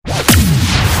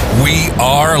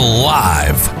are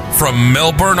live from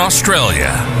Melbourne,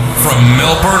 Australia.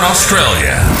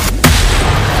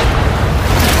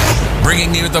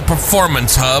 Bringing you the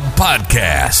Performance Hub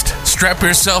podcast. Strap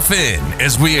yourself in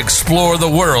as we explore the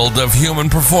world of human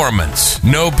performance.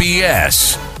 No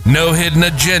BS, no hidden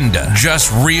agenda,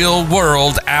 just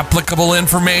real-world applicable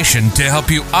information to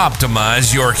help you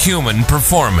optimize your human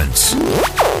performance.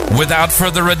 Without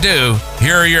further ado,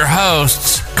 here are your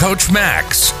hosts, Coach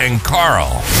Max and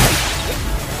Karl.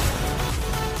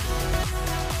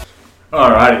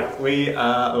 Alrighty, we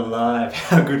are live.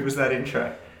 How good was that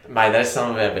intro? Mate, that's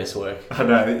some of our best work. I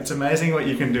know, it's amazing what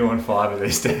you can do on Fiverr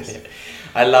these days. Yeah.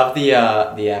 I love the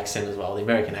accent as well, the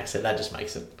American accent. That just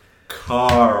makes it.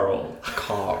 Karl.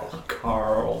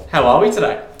 How are we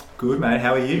today? Good, mate.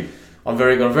 How are you? I'm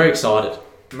very good. I'm very excited.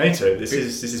 Me too. This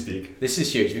is big. This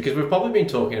is huge because we've probably been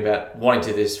talking about wanting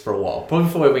to do this for a while. Probably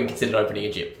before we even considered opening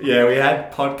a gym. Yeah, we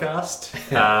had podcast,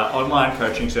 online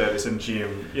coaching service and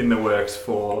gym in the works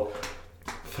for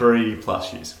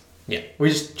 3+ years. Yeah, we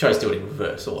just chose to do it in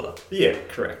reverse order. Yeah,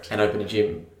 correct. And open a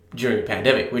gym during a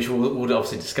pandemic, which we'll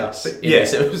obviously discuss in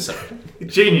this episode.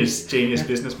 Genius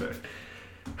business move.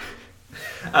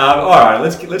 All right,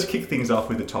 let's kick things off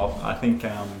with the top. I think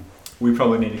we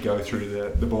probably need to go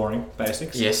through the boring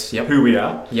basics. Yes, yep. Who we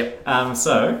are. Yep.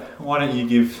 So why don't you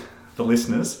give the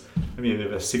listeners maybe a bit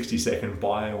of a 60-second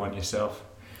bio on yourself?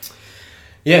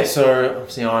 Yeah, so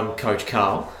obviously I'm Coach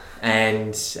Karl,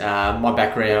 and my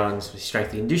background is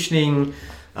strength and conditioning.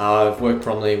 I've worked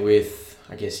primarily with,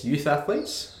 I guess, youth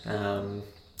athletes, and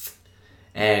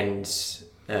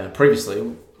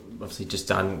previously, obviously, just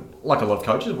done like a lot of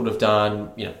coaches would have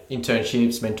done,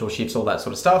 internships, mentorships, all that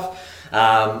sort of stuff.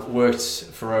 Worked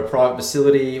for a private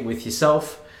facility with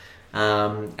yourself,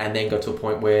 and then got to a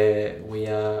point where we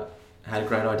had a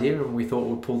great idea and we thought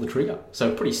we'd pull the trigger.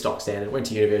 So pretty stock standard. Went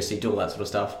to university, did all that sort of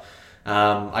stuff.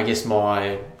 I guess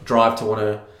my drive to want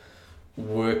to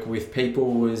work with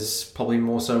people was probably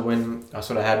more so when I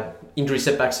sort of had injury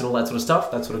setbacks and all that sort of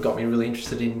stuff. That sort of got me really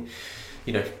interested in,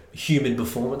 human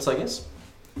performance, I guess.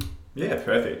 Yeah,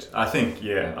 perfect. I think,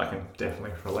 I can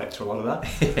definitely relate to a lot of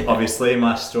that. Obviously,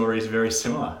 my story is very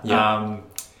similar. Yeah.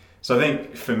 So I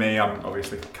think for me, I'm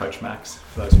obviously Coach Max,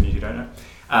 for those of you who don't know.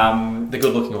 The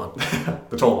good-looking one.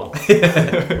 The tall one.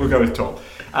 We'll go with tall.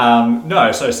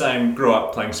 So same, grew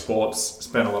up playing sports,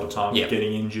 spent a lot of time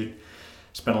getting injured,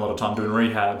 spent a lot of time doing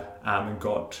rehab, and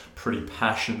got pretty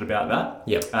passionate about that.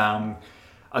 Yep.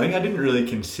 I think I didn't really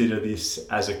consider this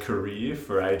as a career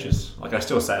for ages. Like I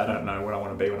still say I don't know what I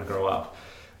want to be when I grow up.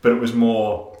 But it was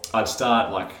more, I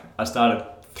started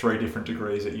 3 different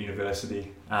degrees at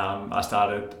university. I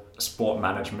started sport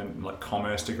management, like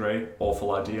commerce degree,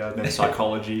 awful idea, then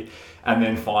psychology, and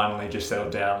then finally just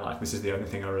settled down, like this is the only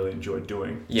thing I really enjoyed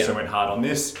doing. Yeah. So I went hard on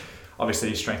this.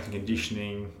 Obviously strength and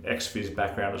conditioning, ex-phys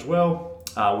background as well.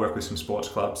 Worked with some sports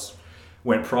clubs.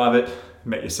 Went private,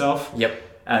 met yourself. Yep.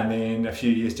 And then a few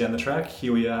years down the track,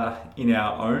 here we are in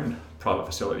our own private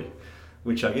facility,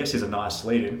 which I guess is a nice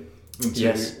lead-in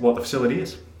into what the facility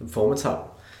is. Performance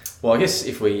Hub. Well, I guess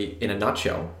if we, in a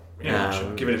nutshell...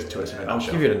 give it to us in a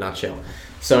nutshell. I'll give you a nutshell.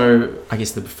 So, I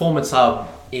guess the Performance Hub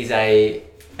is a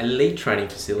elite training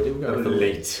facility. We'll go with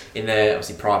elite. In the,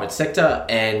 obviously, private sector,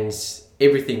 and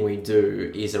everything we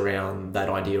do is around that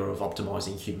idea of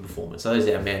optimizing human performance. So, that is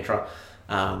our mantra.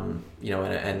 And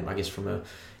I guess from a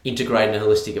integrated and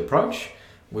holistic approach,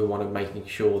 we want to make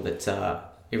sure that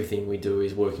everything we do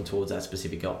is working towards that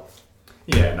specific goal.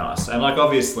 Yeah, nice. And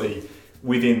obviously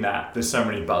within that, there's so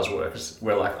many buzzwords.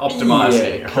 We're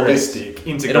optimizing, holistic,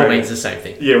 integrated. It all means the same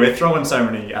thing. Yeah, we're throwing so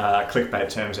many clickbait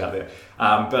terms out there.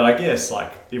 But I guess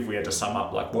if we had to sum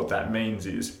up what that means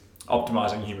is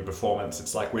optimizing human performance.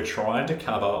 It's we're trying to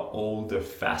cover all the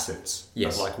facets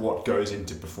of what goes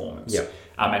into performance. Yep.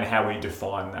 And how we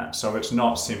define that. So it's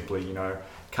not simply,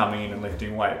 coming in and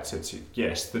lifting weights.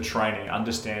 It's, the training,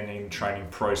 understanding training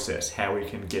process, how we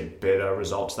can get better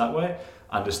results that way,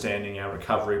 understanding our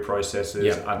recovery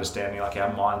processes, understanding our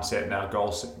mindset and our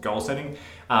goal setting.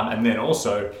 And then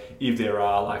also, if there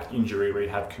are injury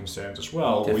rehab concerns as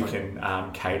well, Definitely. We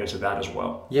can cater to that as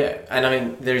well. Yeah,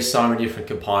 and there is so many different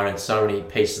components, so many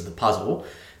pieces of the puzzle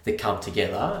that come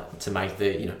together to make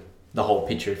the whole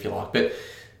picture, if you like.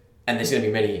 And there's going to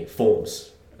be many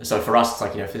forms. So for us,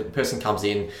 it's if a person comes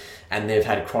in and they've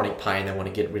had chronic pain, they want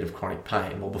to get rid of chronic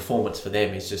pain. Well, performance for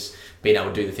them is just being able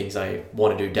to do the things they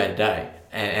want to do day to day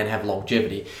and have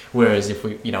longevity. Whereas if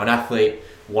we, an athlete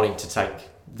wanting to take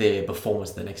their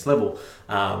performance to the next level,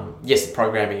 yes, the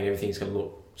programming and everything is going to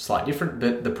look slightly different,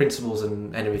 but the principles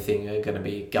and everything are going to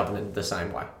be governed in the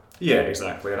same way. Yeah,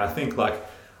 exactly. And I think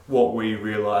what we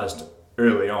realised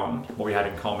early on, what we had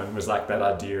in common was like that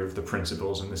idea of the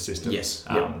principles and the systems. Yes.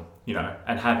 You know,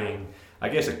 and having, I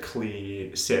guess, a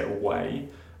clear set way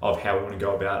of how we want to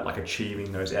go about like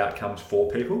achieving those outcomes for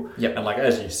people. Yep. And like,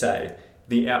 as you say,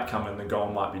 the outcome and the goal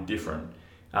might be different.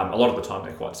 A lot of the time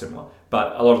they're quite similar,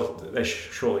 but a lot of they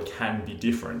surely can be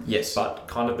different. Yes. But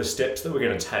kind of the steps that we're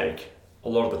going to take, a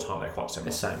lot of the time they're quite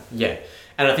similar. The same. Yeah.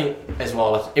 And I think as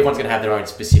well, everyone's going to have their own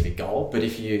specific goal, but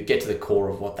if you get to the core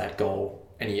of what that goal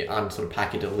and you sort of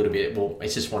pack it a little bit, well,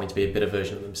 it's just wanting to be a better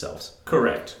version of themselves.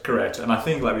 Correct. And I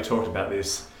think like we talked about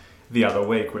this the other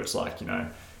week, where it's like, you know,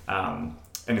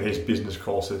 and these business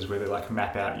courses where they like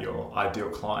map out your ideal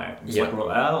client. It's like, well,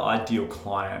 our ideal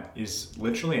client is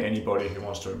literally anybody who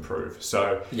wants to improve.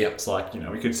 So it's like, you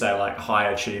know, we could say like high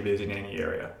achievers in any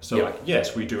area. So like,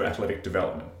 yes, we do athletic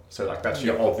development. So like that's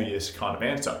your obvious kind of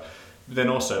answer. But then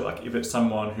also like if it's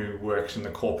someone who works in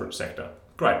the corporate sector,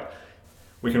 great.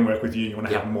 We can work with you. You want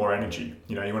to have more energy.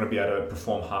 You know, you want to be able to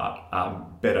perform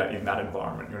better in that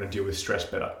environment. You want to deal with stress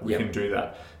better. We can do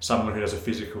that. Someone who does a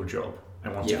physical job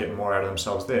and wants to get more out of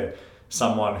themselves there.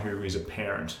 Someone who is a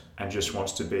parent and just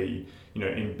wants to be, you know,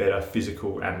 in better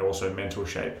physical and also mental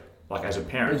shape, like as a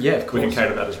parent. Yeah, of course. We can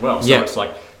cater that as well. So it's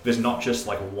like, there's not just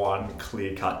like one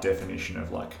clear-cut definition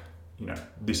of like, you know,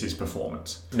 this is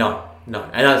performance. No. And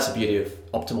that's the beauty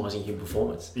of optimizing human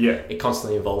performance. Yeah. It's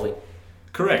constantly evolving.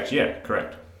 Correct.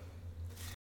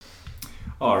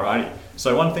 Alrighty.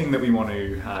 So one thing that we want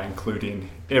to include in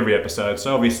every episode,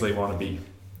 so obviously we want to be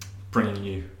bringing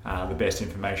you the best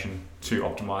information to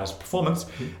optimize performance,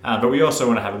 but we also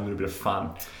want to have a little bit of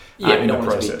fun in the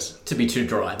process. To be too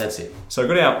dry, that's it. So I've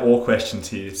got our all questions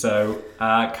here. So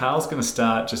Karl's going to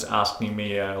start just asking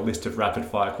me a list of rapid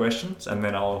fire questions, and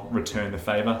then I'll return the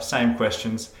favour. Same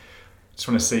questions. Just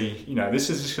want to see, you know, this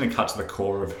is just going to cut to the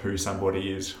core of who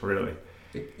somebody is, really.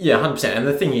 Yeah, 100%. And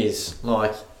the thing is,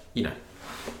 like, you know,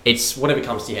 it's whatever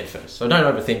comes to your head first. So don't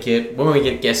overthink it. When we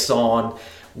get guests on,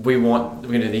 we're going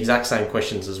to do the exact same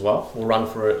questions as well. We'll run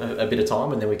for a bit of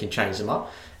time and then we can change them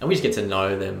up. And we just get to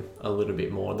know them a little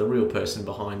bit more, the real person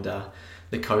behind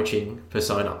the coaching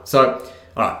persona. So,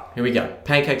 all right, here we go.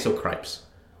 Pancakes or crepes?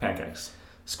 Pancakes.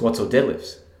 Squats or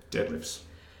deadlifts? Deadlifts.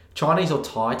 Chinese or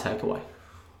Thai takeaway?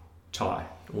 Thai.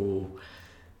 Ooh.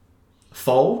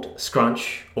 Fold,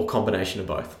 scrunch, or combination of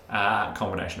both?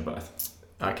 Combination of both.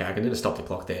 Okay, I can need to stop the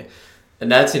clock there. And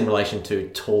that's in relation to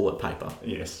toilet paper.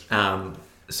 Yes.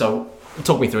 So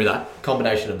talk me through that.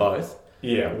 Combination of both.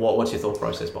 Yeah. What's your thought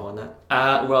process behind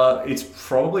that? Well, it's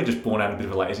probably just born out of a bit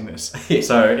of a laziness.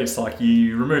 So it's like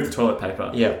you remove the toilet paper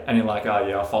and you're like, oh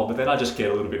yeah, I'll fold. But then I just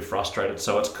get a little bit frustrated.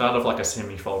 So it's kind of like a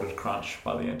semi-folded crunch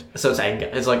by the end. So it's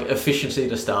anger. It's like efficiency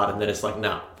to start and then it's like,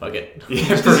 nah, fuck it.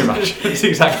 Yeah, pretty much. That's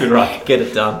exactly right. Get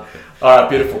it done. All right,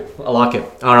 beautiful. I like it.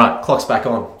 All right, clock's back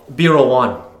on. Beer or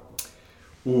wine?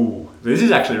 Ooh, this is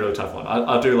actually a really tough one.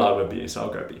 I do love a beer, so I'll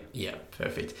go beer. Yeah,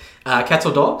 perfect. Cats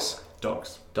or dogs?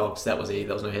 Dogs. Dogs, that was easy.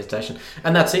 There was no hesitation.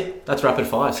 And that's it. That's rapid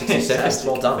fire. 60 seconds.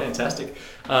 Well done. Fantastic.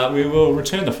 We will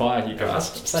return the fire, you guys.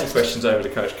 Same questions over to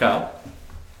Coach Karl.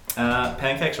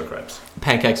 Pancakes or crepes?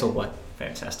 Pancakes all the way.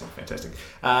 Fantastic.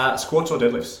 Squats or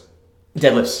deadlifts?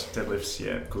 Deadlifts,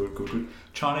 yeah. Good.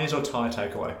 Chinese or Thai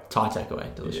takeaway? Thai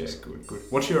takeaway. Delicious. Yeah, good.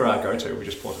 What's your go-to? We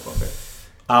just paused it off there.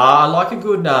 I like a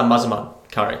good massaman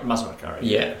curry. Massaman curry.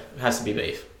 Yeah, it has to be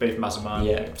beef. Beef massaman.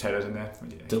 Yeah. Potatoes in there.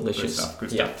 Yeah, delicious.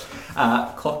 Good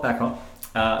stuff. Clock back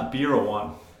on. Beer or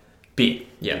wine? Beer.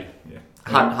 Yeah.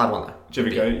 Hard one though. Do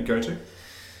you have a go-to?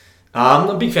 I'm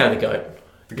a big fan of the goat.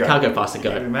 Can't go past the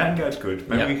goat. Yeah, mountain goat's good.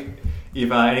 Maybe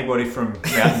if anybody from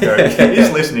Mountain Goat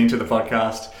is listening to the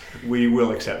podcast, we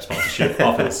will accept sponsorship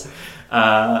offers.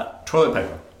 Toilet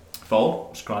paper.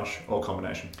 Fold, scrunch, or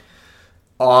combination?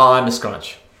 I'm a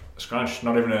scrunch. Scrunch.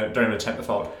 Don't even attempt the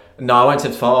fold. No, I won't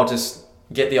attempt the fold. I'll just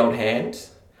get the old hand.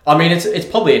 I mean, it's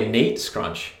probably a neat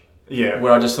scrunch. Yeah.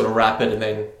 Where I just sort of wrap it and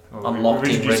then I'm locked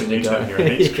in, ready to go. Here, a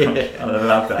neat scrunch. I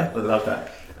love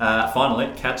that.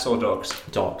 Finally, cats or dogs?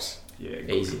 Dogs. Yeah.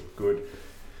 Easy. Good.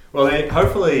 Well,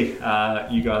 hopefully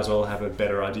you guys all have a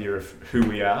better idea of who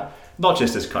we are, not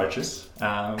just as coaches,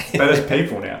 but as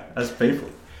people now. As people.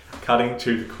 Cutting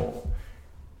to the core.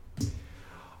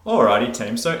 Alrighty,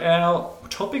 team. So our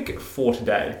topic for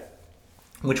today,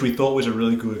 which we thought was a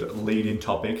really good lead-in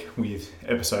topic with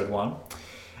episode 1,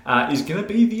 is going to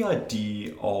be the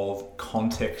idea of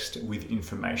context with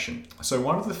information. So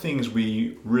one of the things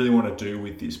we really want to do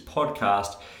with this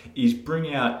podcast is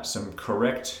bring out some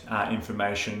correct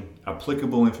information,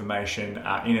 applicable information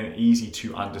in an easy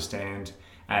to understand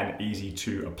and easy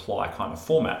to apply kind of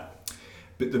format.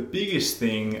 But the biggest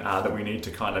thing that we need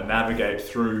to kind of navigate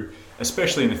through,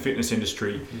 especially in the fitness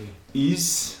industry,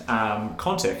 is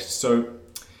context. So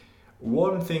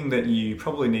one thing that you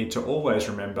probably need to always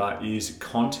remember is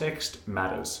context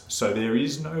matters. So there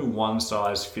is no one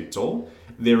size fits all.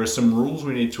 There are some rules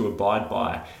we need to abide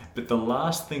by, but the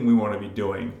last thing we want to be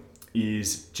doing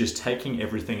is just taking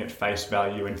everything at face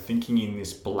value and thinking in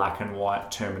this black and white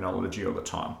terminology all the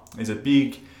time. There's a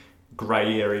big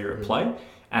grey area at play,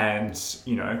 and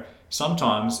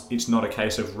sometimes it's not a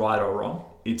case of right or wrong.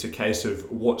 It's a case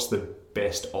of what's the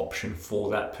best option for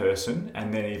that person,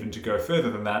 and then even to go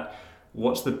further than that,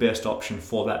 what's the best option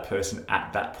for that person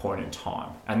at that point in time.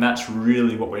 And that's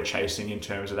really what we're chasing in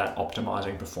terms of that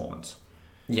optimizing performance.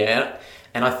 Yeah,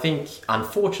 and I think,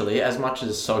 unfortunately, as much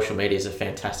as social media is a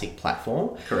fantastic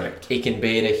platform, correct, it can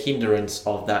be a hindrance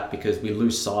of that because we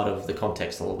lose sight of the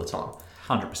context all the time.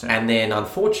 100%. And then,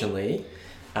 unfortunately,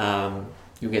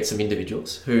 you'll get some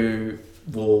individuals who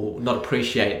will not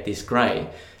appreciate this grey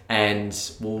and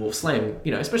will slam,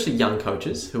 especially young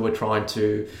coaches who are trying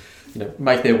to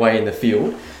make their way in the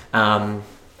field, and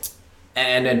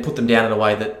then put them down in a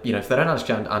way that, if they don't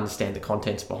understand the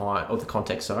context behind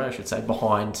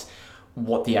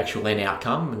what the actual end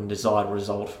outcome and desired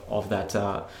result of that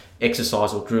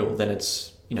exercise or drill, then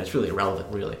it's really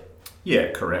irrelevant, really.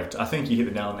 Yeah, correct. I think you hit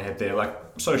the nail on the head there. Like,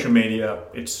 social media,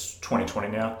 it's 2020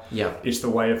 now. Yeah. It's the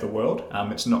way of the world.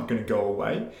 It's not going to go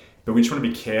away, but we just want to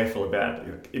be careful about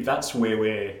it. If that's where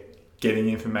we're getting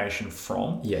information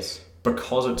from. Yes.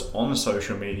 Because it's on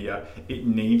social media, it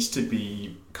needs to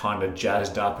be kind of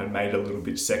jazzed up and made a little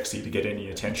bit sexy to get any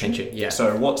attention. Yeah.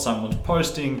 So what someone's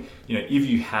posting, if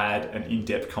you had an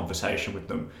in-depth conversation with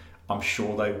them, I'm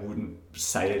sure they wouldn't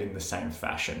say it in the same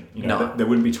fashion. No. They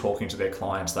wouldn't be talking to their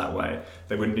clients that way.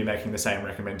 They wouldn't be making the same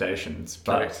recommendations.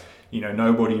 But, correct.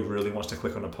 Nobody really wants to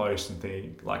click on a post and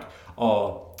think like,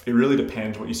 oh, it really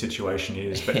depends what your situation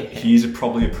is, but here's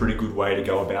probably a pretty good way to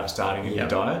go about starting a new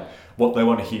diet. What they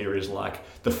want to hear is like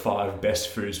the 5 best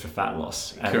foods for fat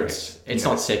loss. And correct. It's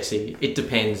not sexy. It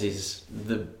depends is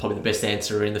probably the best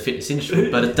answer in the fitness industry,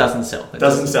 but it doesn't sell. It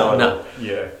doesn't sell at all. No.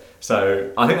 Yeah.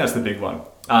 So I think that's the big one.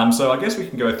 So I guess we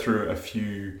can go through a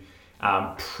few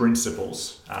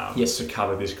principles to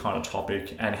cover this kind of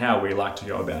topic and how we like to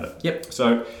go about it. Yep.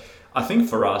 So I think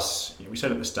for us, we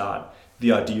said at the start,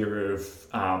 the idea of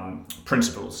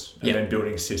principles and then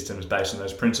building systems based on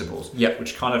those principles,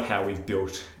 which kind of how we've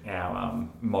built our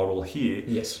model here.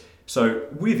 Yes. So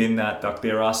within that,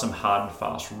 there are some hard and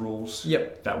fast rules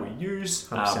that we use.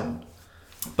 100%.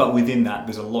 But within that,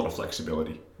 there's a lot of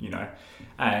flexibility,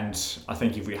 And I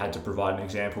think if we had to provide an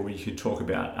example, we could talk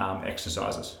about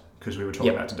exercises, because we were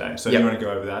talking about today. So do you want to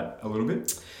go over that a little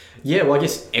bit? Yeah, well, I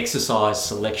guess exercise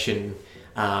selection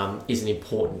is an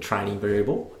important training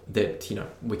variable that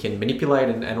we can manipulate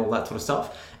and all that sort of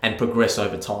stuff and progress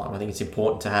over time. I think it's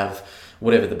important to have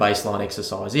whatever the baseline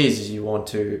exercise is you want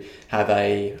to have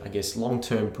a, I guess,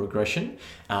 long-term progression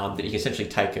that you can essentially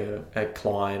take a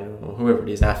client or whoever it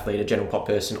is, athlete, a general pop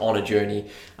person on a journey,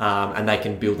 and they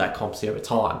can build that competency over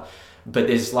time. But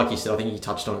there's, like you said, I think you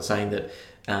touched on it, saying that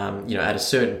at a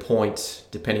certain point,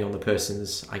 depending on the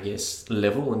person's, I guess,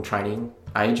 level and training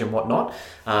age and whatnot,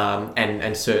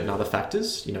 and certain other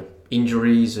factors,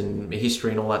 injuries and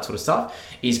history and all that sort of stuff,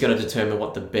 is going to determine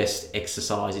what the best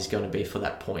exercise is going to be for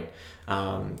that point.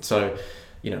 So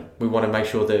we want to make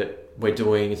sure that we're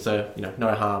doing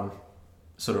no harm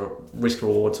sort of risk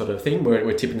reward sort of thing.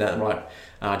 We're tipping that in the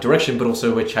right direction, but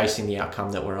also we're chasing the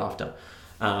outcome that we're after.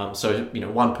 So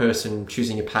one person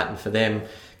choosing a pattern for them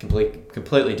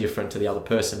completely different to the other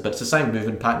person, but it's the same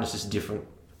movement pattern, it's just a different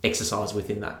exercise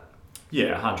within that.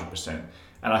 Yeah, 100%.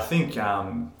 And I think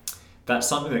that's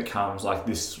something that comes like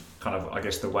this kind of, I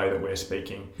guess, the way that we're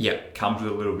speaking comes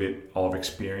with a little bit of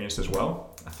experience as well.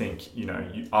 I think,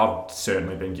 I've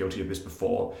certainly been guilty of this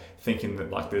before, thinking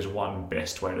that like there's one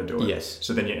best way to do it. Yes.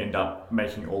 So then you end up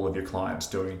making all of your clients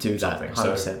do something. That,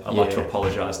 100%. So I'd like to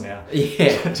apologise now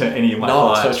to any of my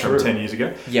clients from 10 years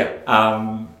ago.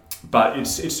 Yeah. But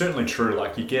it's certainly true.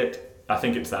 Like I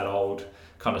think it's that old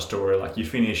kind of story, like you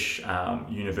finish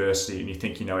university and you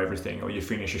think you know everything, or you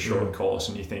finish a short course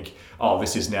and you think, oh,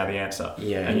 this is now the answer.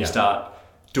 And you start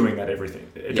doing that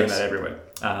everywhere.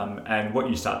 And what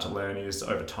you start to learn is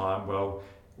over time, well,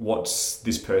 what's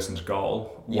this person's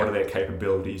goal? What are their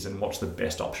capabilities, and what's the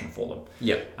best option for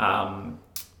them?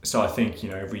 So I think,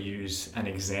 if we use an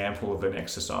example of an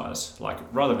exercise, like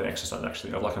rather than exercise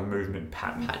actually, of like a movement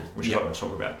pattern. Which is what we're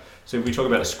talking about. So if we talk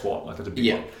about a squat, like there's a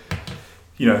big one.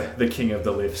 The king of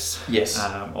the lifts. Yes.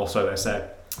 Also they say.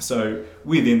 So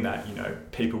within that,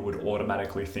 people would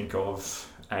automatically think of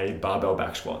a barbell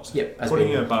back squat. Yep, as putting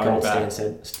being a barbell gold back,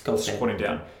 standard. squatting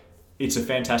down. It's a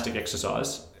fantastic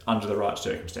exercise under the right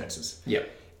circumstances. Yep.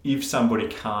 If somebody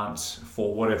can't,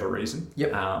 for whatever reason,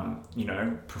 Yep.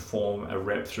 Perform a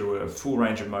rep through a full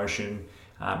range of motion,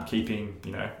 keeping,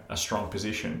 a strong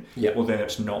position, Yep. well, then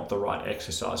it's not the right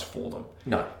exercise for them.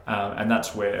 No. And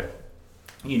that's where,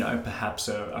 perhaps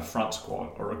a front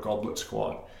squat or a goblet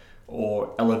squat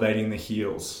or elevating the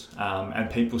heels. And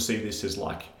people see this as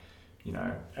like,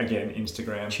 again,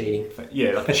 Instagram. Cheating.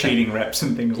 Yeah, like cheating reps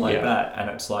and things like Yeah. that. And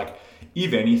it's like,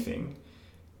 if anything,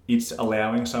 it's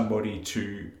allowing somebody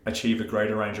to achieve a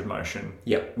greater range of motion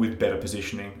Yep. with better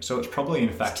positioning. So it's probably,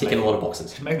 in fact, Ticking a lot of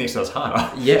boxes. making the exercise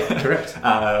harder. Yeah, correct.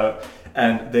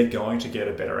 And they're going to get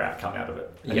a better outcome out of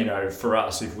it. And, Yep. for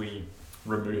us, if we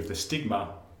remove the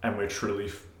stigma and we're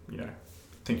truly,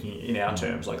 thinking in our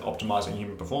terms, like optimizing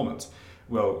human performance,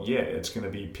 well, yeah, it's going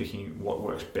to be picking what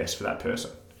works best for that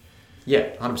person.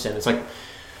 Yeah, 100%. It's like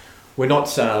we're not,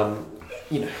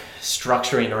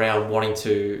 structuring around wanting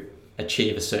to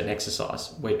achieve a certain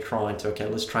exercise. We're trying to,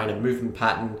 let's train a movement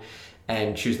pattern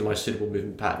and choose the most suitable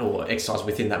movement pattern or exercise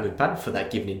within that movement pattern for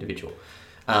that given individual.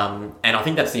 And I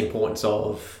think that's the importance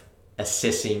of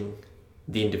assessing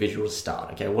the individual to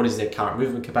start. Okay, what is their current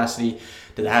movement capacity?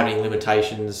 Do they have any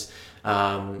limitations?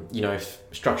 If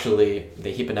structurally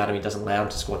their hip anatomy doesn't allow them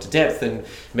to squat to depth, and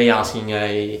me asking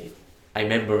a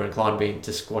member and client being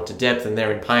to squat to depth and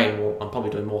they're in pain, well, I'm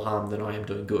probably doing more harm than I am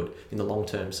doing good in the long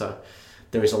term. So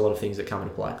there is a lot of things that come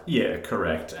into play. Yeah,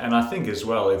 correct. And I think as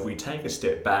well, if we take a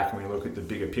step back and we look at the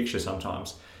bigger picture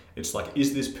sometimes, it's like,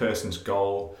 is this person's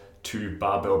goal to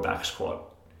barbell back squat?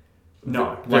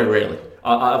 No. Very rarely.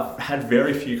 I've had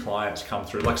very few clients come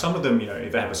through. Like some of them,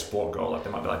 if they have a sport goal, like they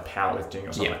might be like powerlifting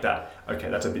or something like that. Okay,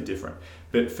 that's a bit different.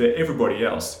 But for everybody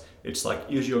else, it's like,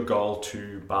 is your goal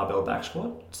to barbell back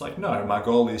squat? It's like, no, my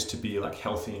goal is to be like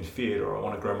healthy and fit, or I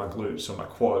want to grow my glutes or my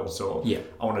quads, or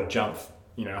I want to jump,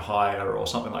 higher or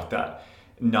something like that.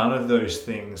 None of those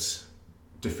things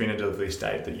definitively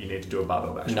state that you need to do a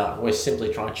barbell back squat. No, we're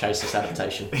simply trying to chase this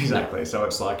adaptation. Exactly. So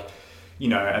it's like,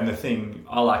 and the thing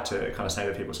I like to kind of say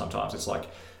to people sometimes, it's like,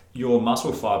 your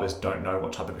muscle fibers don't know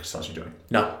what type of exercise you're doing.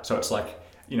 No. So it's like,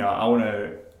 I want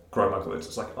to grow my glutes.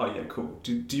 It's like, oh yeah, cool.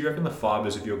 Do you reckon the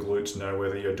fibers of your glutes know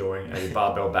whether you're doing a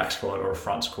barbell back squat or a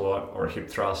front squat or a hip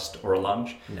thrust or a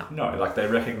lunge? No, like they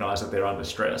recognize that they're under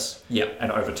stress. Yeah. And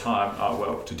over time,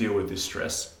 to deal with this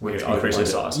stress, we need to increase the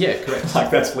size. Yeah, correct. Like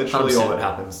that's literally 100%. all that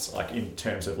happens, like in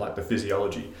terms of like the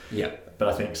physiology. Yeah. But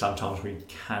I think sometimes we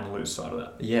can lose sight of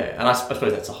that. Yeah, and I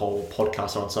suppose that's a whole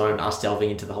podcast on its own, us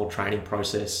delving into the whole training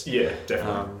process. Yeah,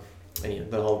 definitely.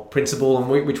 And the whole principle, and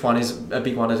which one is a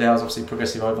big one is ours, obviously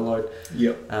progressive overload.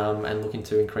 Yep. And looking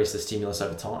to increase the stimulus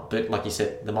over time. But like you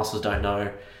said, the muscles don't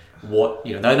know what,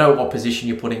 they know what position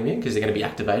you're putting them in because they're going to be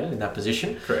activated in that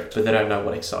position. Correct. But they don't know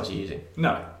what exercise you're using.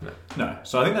 No.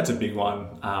 So I think that's a big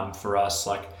one for us,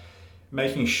 like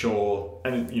making sure,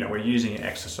 and we're using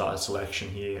exercise selection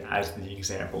here as the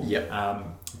example. Yep.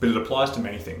 But it applies to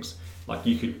many things. Like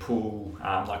you could pull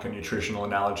like a nutritional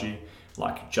analogy.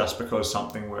 Like just because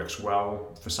something works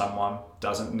well for someone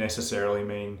doesn't necessarily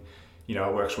mean,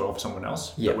 it works well for someone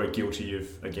else. Yep. But we're guilty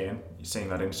of, again, seeing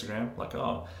that Instagram, like,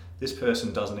 oh, this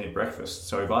person doesn't eat breakfast,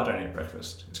 so if I don't eat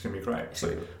breakfast, it's going to be great.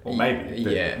 So, or maybe,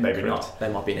 but maybe not.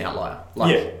 They might be an outlier.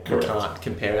 Like, we can't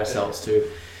compare ourselves to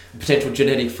a potential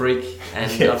genetic freak,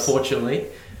 and unfortunately,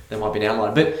 there might be an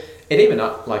outlier. But it even,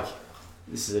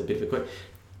 this is a bit of a quick,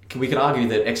 we could argue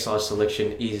that exercise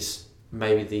selection is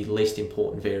maybe the least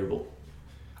important variable.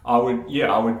 I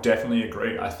would definitely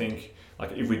agree. I think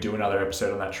like if we do another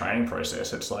episode on that training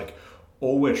process, it's like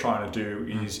all we're trying to do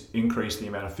is increase the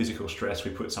amount of physical stress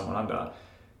we put someone under.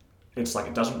 It's like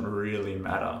it doesn't really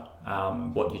matter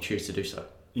what you choose to do so.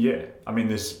 Yeah, I mean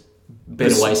there's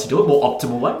better ways to do it, more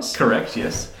optimal ways. Correct,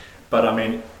 yes. But I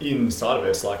mean inside of it,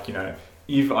 it's like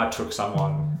if I took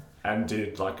someone and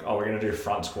did like, we're going to do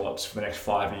front squats for the next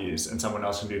 5 years, and someone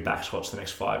else can do back squats for the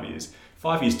next 5 years.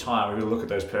 5 years' time, we will look at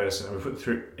those person and we put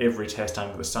through every test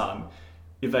under the sun.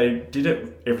 If they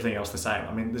did everything else the same,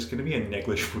 I mean, there's going to be a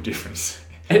negligible difference.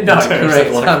 No,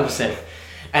 correct, 100%.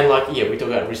 And we talk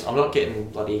about risk. I'm not getting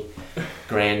bloody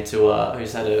grand to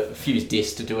who's had a fused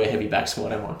disc to do a heavy back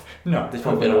squat, am I? No. There's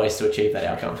probably better ways to achieve that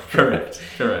outcome. Correct.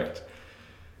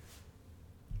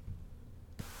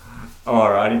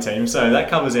 Alrighty, team. So that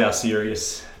covers our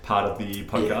serious part of the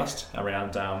podcast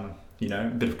around,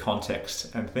 a bit of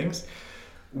context and things.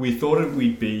 We thought it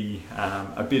would be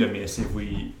a bit amiss if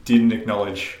we didn't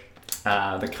acknowledge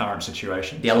the current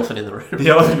situation. The elephant in the room. The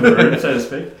elephant in the room, so to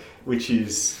speak, which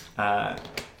is the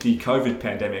COVID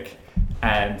pandemic.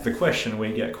 And the question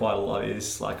we get quite a lot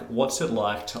is like, what's it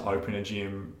like to open a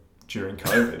gym during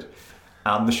COVID?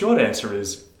 The short answer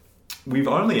is we've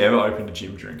only ever opened a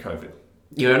gym during COVID.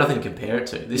 You have nothing to compare it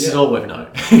to. This is all we've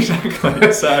known.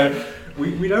 Exactly. So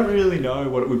we don't really know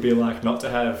what it would be like not to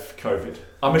have COVID.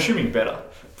 I'm assuming better.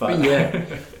 But yeah,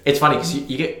 it's funny because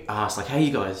you get asked like, "How are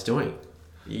you guys doing?"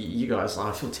 You guys,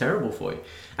 I feel terrible for you.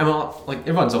 And like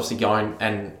everyone's obviously going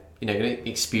and going to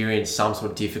experience some sort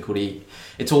of difficulty.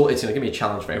 It's going to be a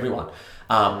challenge for everyone.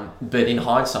 But in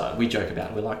hindsight, we joke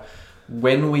about it. We're like,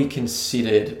 when we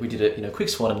did a quick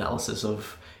SWOT analysis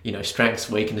of strengths,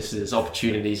 weaknesses,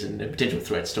 opportunities, and potential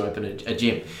threats to open a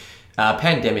gym.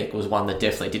 Pandemic was one that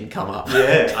definitely didn't come up.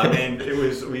 Yeah, I mean, it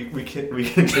was we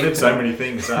considered so many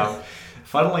things.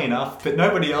 Funnily enough, but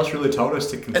nobody else really told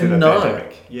us to consider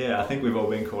pandemic. Yeah, I think we've all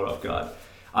been caught off guard.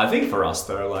 I think for us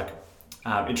though, like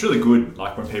it's really good,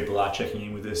 like when people are checking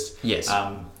in with us. Yes.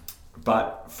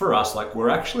 But for us, like we're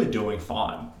actually doing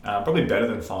fine, probably better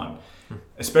than fine,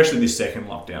 especially this second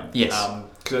lockdown. Yes.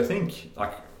 Because I think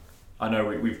like I know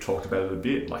we've talked about it a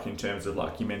bit, like in terms of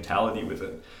like your mentality with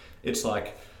it. It's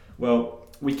like, well,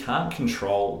 we can't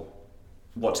control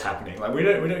what's happening. Like we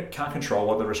can't control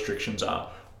what the restrictions are.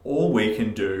 All we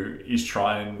can do is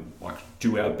try and like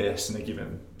do our best in a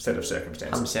given set of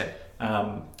circumstances.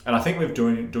 100%. And I think we're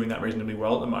doing that reasonably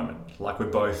well at the moment. Like we're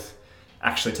both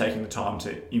actually taking the time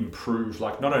to improve,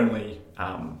 like not only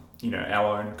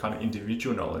our own kind of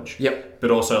individual knowledge, yep, but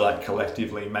also like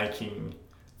collectively making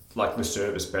like the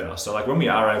service better. So like when we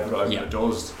are able to open the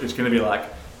doors, it's going to be like,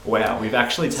 wow, we've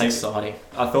actually taken. Exciting.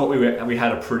 I thought we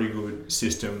had a pretty good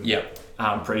system.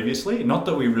 Previously, not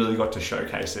that we really got to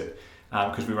showcase it.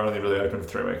 Because we were only really open for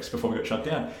 3 weeks before we got shut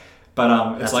down.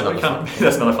 But it's like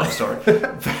that's another fun story.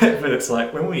 but it's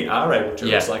like when we are able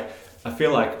to, it's like I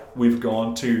feel like we've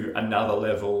gone to another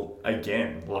level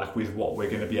again, like with what we're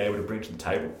going to be able to bring to the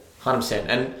table. 100%.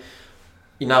 And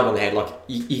you nailed it on the head. Like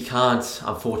you can't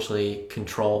unfortunately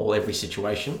control every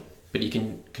situation, but you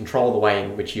can control the way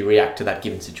in which you react to that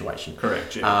given situation.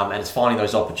 Correct. Yeah. And it's finding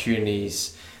those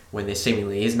opportunities when there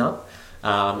seemingly is none.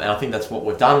 And I think that's what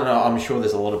we've done, and I'm sure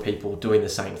there's a lot of people doing the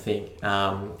same thing.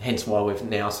 Hence why we've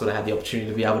now sort of had the opportunity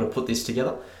to be able to put this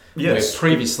together. Yes. Where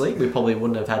previously we probably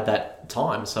wouldn't have had that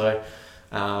time. So,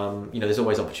 there's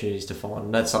always opportunities to find.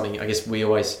 And that's something I guess we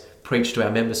always preach to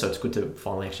our members. So it's good to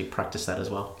finally actually practice that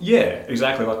as well. Yeah,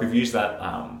 exactly. Like we've used that,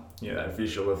 that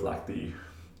visual of like the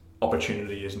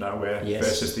opportunity is nowhere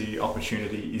versus the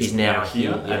opportunity is now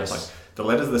here. And it's like the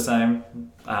letters are the same.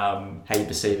 How you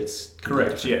perceive it's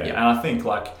correct. Yeah. And I think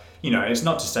like, it's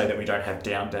not to say that we don't have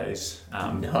down days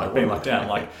being locked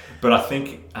down. But I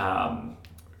think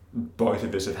both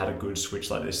of us have had a good switch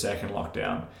like this second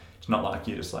lockdown. It's not like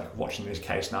you're just like watching these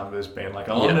case numbers being like,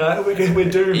 no, we're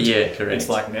doomed. Yeah, correct. It's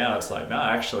like now it's like, no,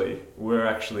 actually, we're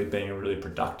actually being really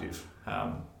productive.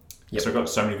 So we've got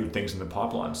so many good things in the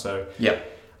pipeline. So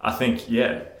I think,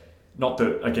 not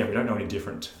that, again, we don't know any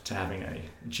different to having a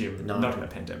gym, not in a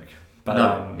pandemic.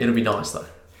 But it'll be nice though.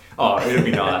 Oh, it'll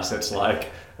be nice. It's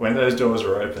like when those doors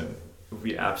are open, we'll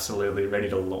be absolutely ready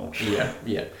to launch.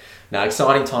 Yeah. Now,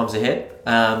 exciting times ahead.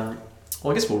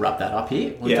 Well, I guess we'll wrap that up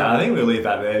here. I think we'll leave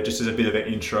that there just as a bit of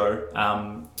an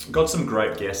intro. Got some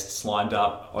great guests lined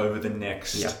up over the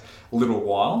next little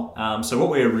while. So what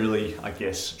we're really, I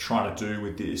guess, trying to do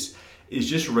with this is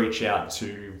just reach out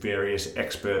to various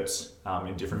experts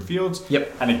in different fields.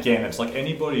 And again, it's like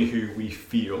anybody who we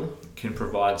feel can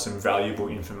provide some valuable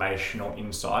information or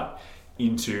insight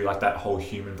into like that whole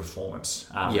human performance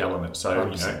element.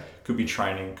 So, could be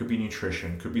training, could be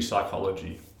nutrition, could be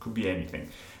psychology, could be anything.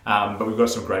 But we've got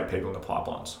some great people in the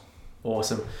pipelines.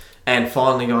 Awesome. And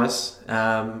finally, guys,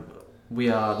 we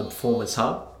are the Performance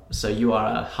Hub. So you are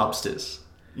our Hubsters.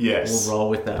 Yes. We'll roll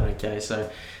with that, okay? So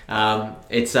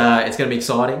it's going to be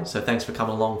exciting. So thanks for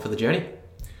coming along for the journey.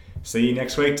 See you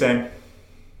next week, team.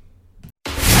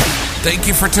 Thank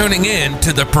you for tuning in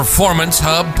to the Performance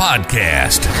Hub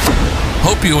podcast.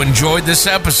 Hope you enjoyed this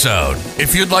episode.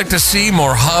 If you'd like to see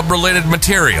more Hub-related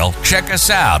material, check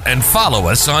us out and follow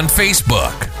us on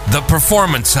Facebook, The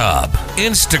Performance Hub,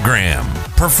 Instagram,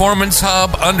 Performance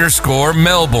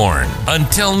Hub_Melbourne.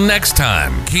 Until next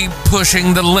time, keep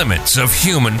pushing the limits of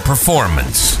human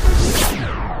performance.